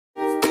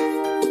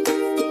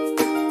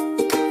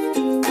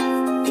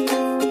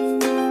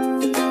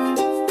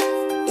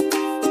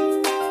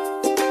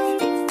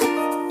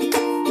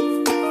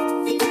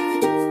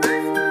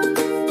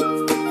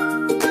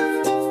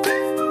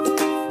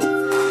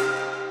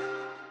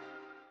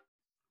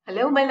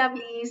Hello, my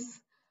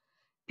lovelies.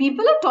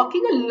 People are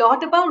talking a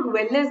lot about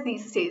wellness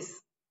these days,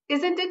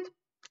 isn't it?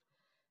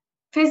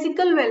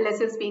 Physical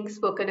wellness is being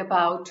spoken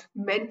about,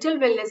 mental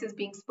wellness is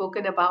being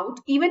spoken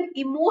about, even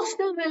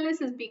emotional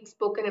wellness is being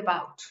spoken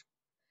about.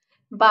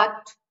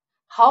 But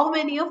how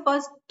many of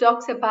us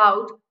talks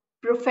about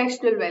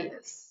professional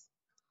wellness?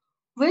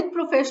 With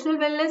professional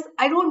wellness,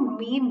 I don't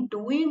mean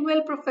doing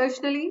well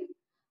professionally,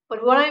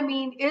 but what I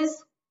mean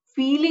is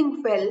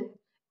feeling well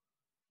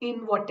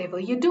in whatever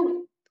you do.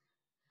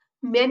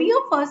 Many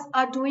of us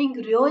are doing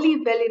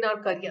really well in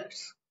our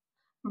careers,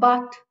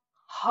 but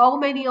how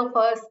many of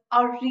us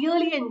are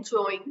really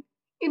enjoying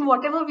in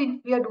whatever we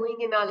are doing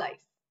in our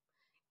life,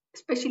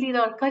 especially in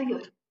our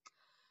career?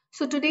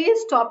 So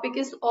today's topic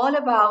is all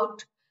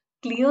about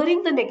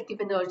clearing the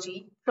negative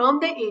energy from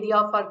the area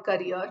of our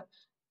career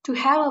to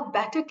have a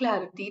better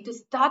clarity, to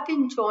start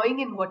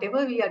enjoying in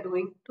whatever we are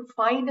doing, to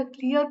find a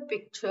clear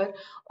picture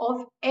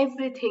of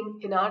everything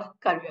in our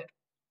career.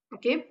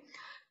 Okay.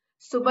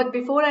 So, but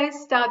before I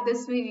start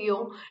this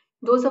video,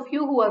 those of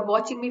you who are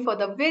watching me for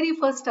the very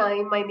first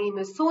time, my name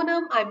is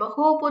Sonam. I'm a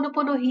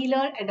Ho'oponopono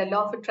healer and a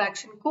law of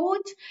attraction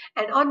coach.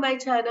 And on my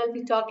channel,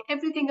 we talk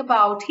everything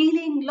about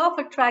healing, law of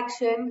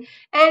attraction,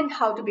 and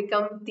how to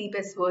become the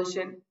best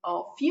version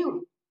of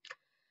you.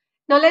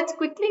 Now, let's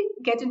quickly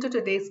get into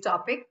today's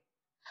topic.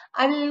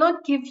 I will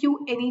not give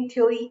you any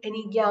theory,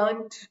 any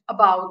yarn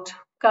about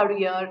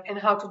career and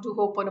how to do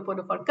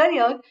Ho'oponopono for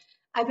career.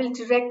 I will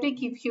directly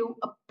give you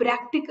a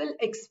practical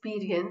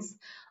experience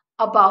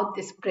about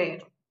this prayer.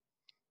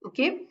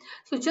 Okay,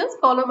 so just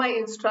follow my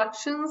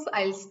instructions.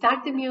 I'll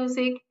start the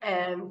music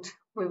and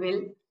we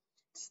will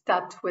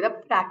start with a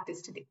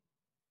practice today.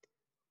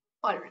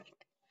 All right.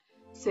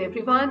 So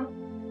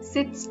everyone,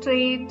 sit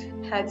straight,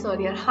 hands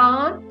on your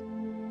heart,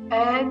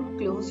 and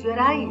close your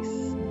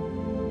eyes.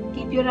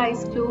 Keep your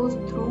eyes closed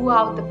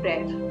throughout the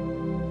prayer.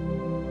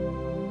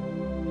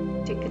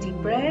 Take a deep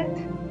breath.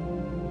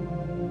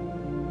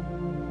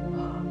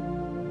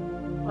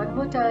 One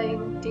more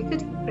time, take a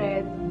deep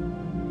breath.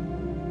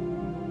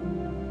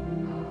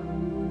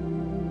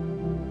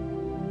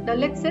 Now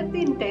let's set the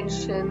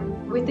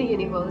intention with the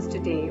universe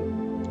today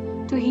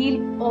to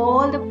heal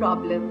all the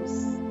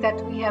problems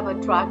that we have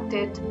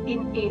attracted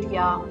in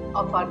area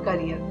of our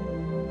career.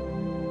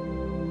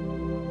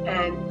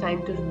 And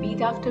time to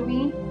repeat after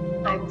me.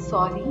 I'm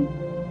sorry.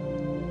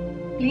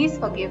 Please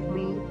forgive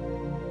me.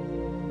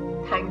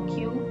 Thank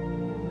you.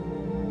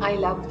 I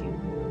love you.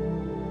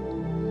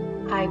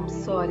 I'm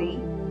sorry.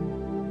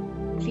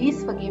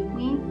 Please forgive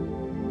me.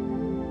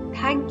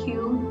 Thank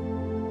you.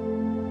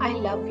 I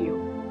love you.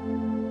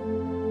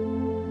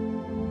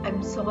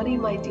 I'm sorry,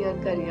 my dear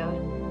career,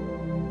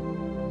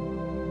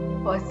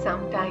 for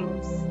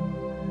sometimes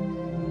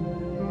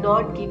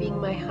not giving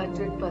my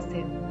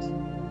 100%.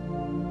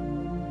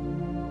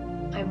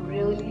 I'm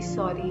really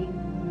sorry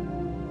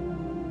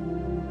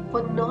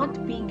for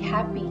not being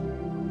happy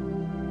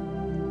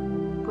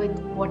with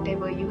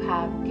whatever you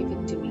have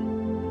given to me.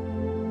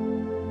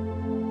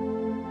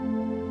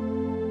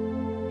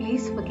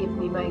 Please forgive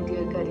me, my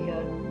dear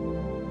career,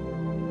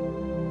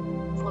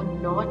 for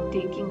not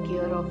taking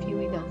care of you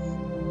enough.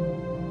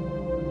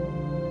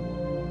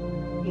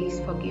 Please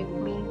forgive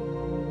me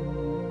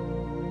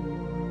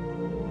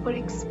for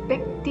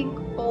expecting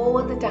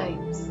all the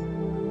times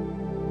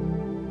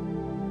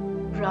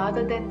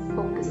rather than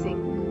focusing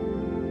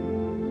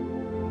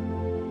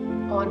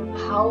on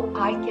how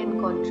I can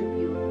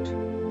contribute.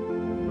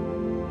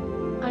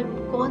 I'm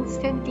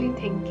constantly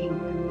thinking,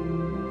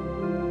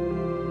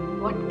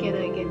 what can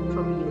I get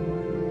from you?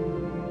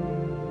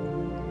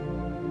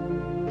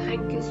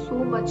 Thank you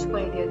so much,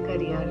 my dear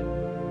career,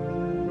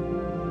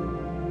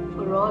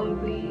 for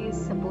always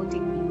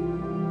supporting me.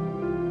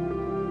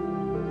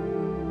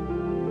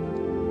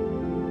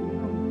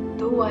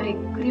 Though I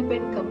grip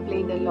and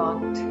complain a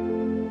lot,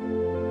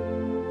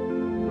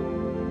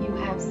 you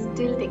have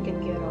still taken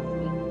care of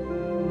me.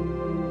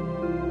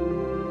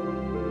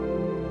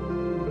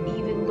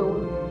 Even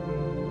though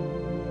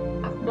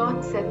I've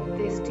not said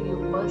this to you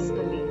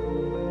personally,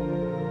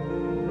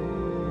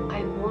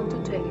 I want to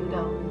tell you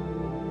now,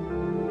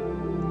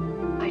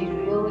 I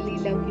really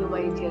love you,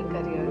 my dear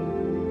career.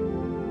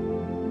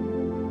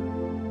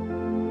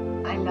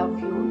 I love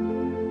you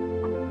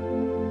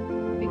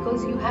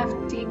because you have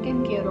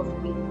taken care of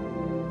me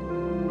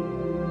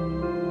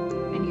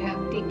and you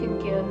have taken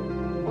care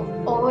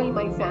of all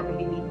my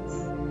family needs.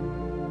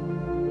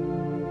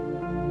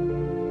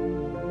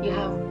 You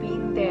have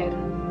been there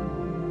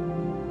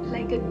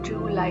like a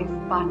true life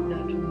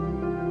partner.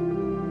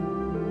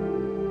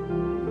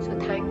 So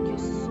thank you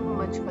so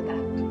much for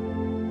that.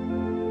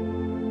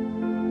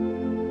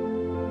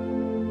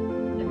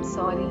 I'm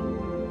sorry.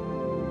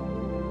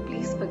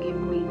 Please forgive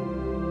me.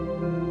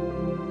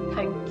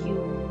 Thank you.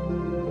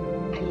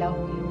 I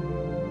love you.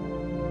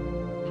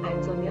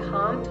 Hands on your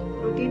heart,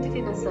 rotate it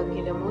in a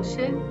circular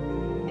motion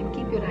and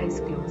keep your eyes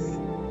closed.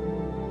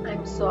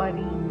 I'm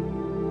sorry.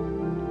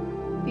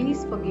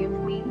 Please forgive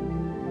me.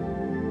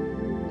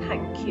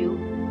 Thank you.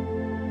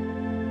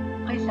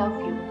 I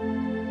love you.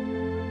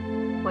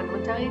 One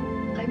more time,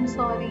 I'm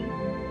sorry.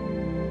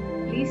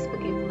 Please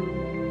forgive me.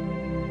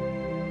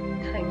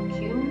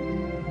 Thank you.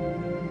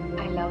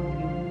 I love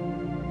you.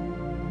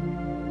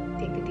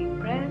 Take a deep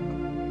breath.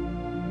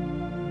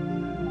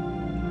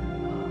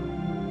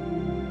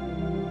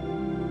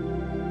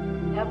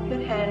 Clap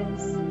your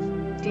hands.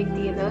 Take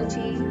the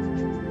energy,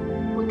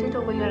 put it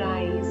over your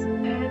eyes,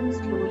 and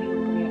slowly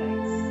open your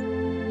eyes.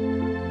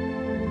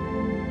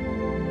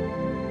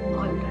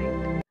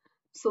 Alright.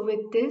 So,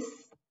 with this,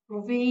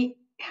 we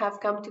have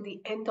come to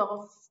the end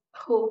of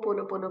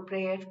Ho'oponopono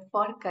prayer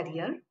for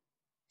career.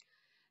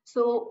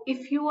 So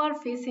if you are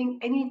facing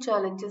any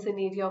challenges in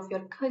area of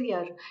your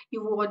career,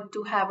 you want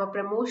to have a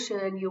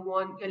promotion,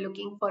 you're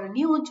looking for a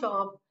new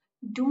job,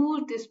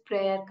 do this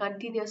prayer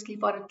continuously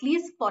for at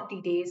least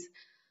 40 days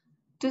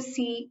to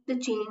see the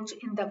change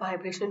in the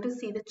vibration, to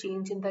see the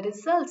change in the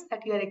results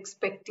that you are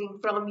expecting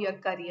from your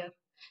career.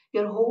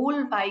 Your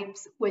whole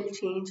vibes will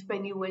change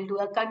when you will do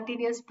a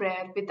continuous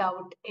prayer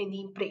without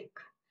any break.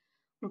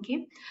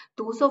 Okay,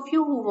 those of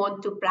you who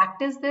want to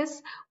practice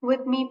this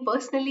with me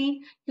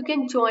personally, you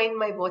can join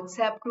my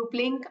WhatsApp group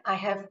link. I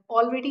have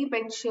already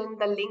mentioned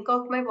the link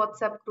of my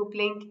WhatsApp group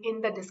link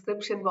in the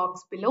description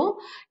box below.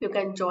 You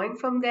can join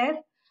from there.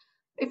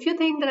 If you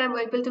think that I'm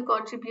able to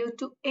contribute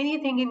to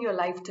anything in your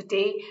life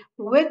today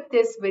with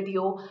this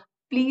video,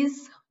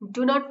 please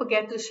do not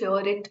forget to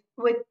share it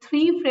with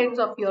 3 friends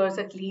of yours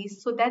at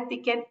least so that they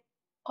can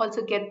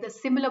also get the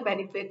similar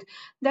benefit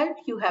that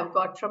you have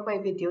got from my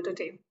video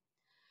today.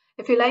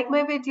 If you like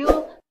my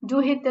video, do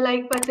hit the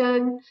like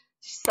button,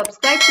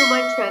 subscribe to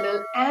my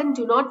channel, and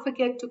do not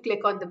forget to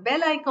click on the bell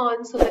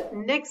icon so that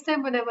next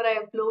time whenever I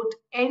upload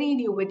any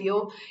new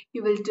video,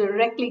 you will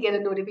directly get a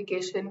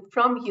notification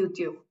from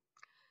YouTube.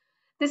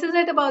 This is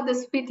it about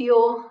this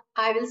video.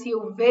 I will see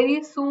you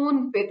very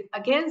soon with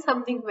again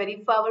something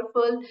very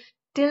powerful.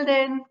 Till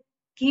then,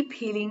 keep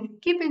healing,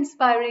 keep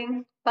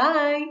inspiring.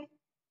 Bye.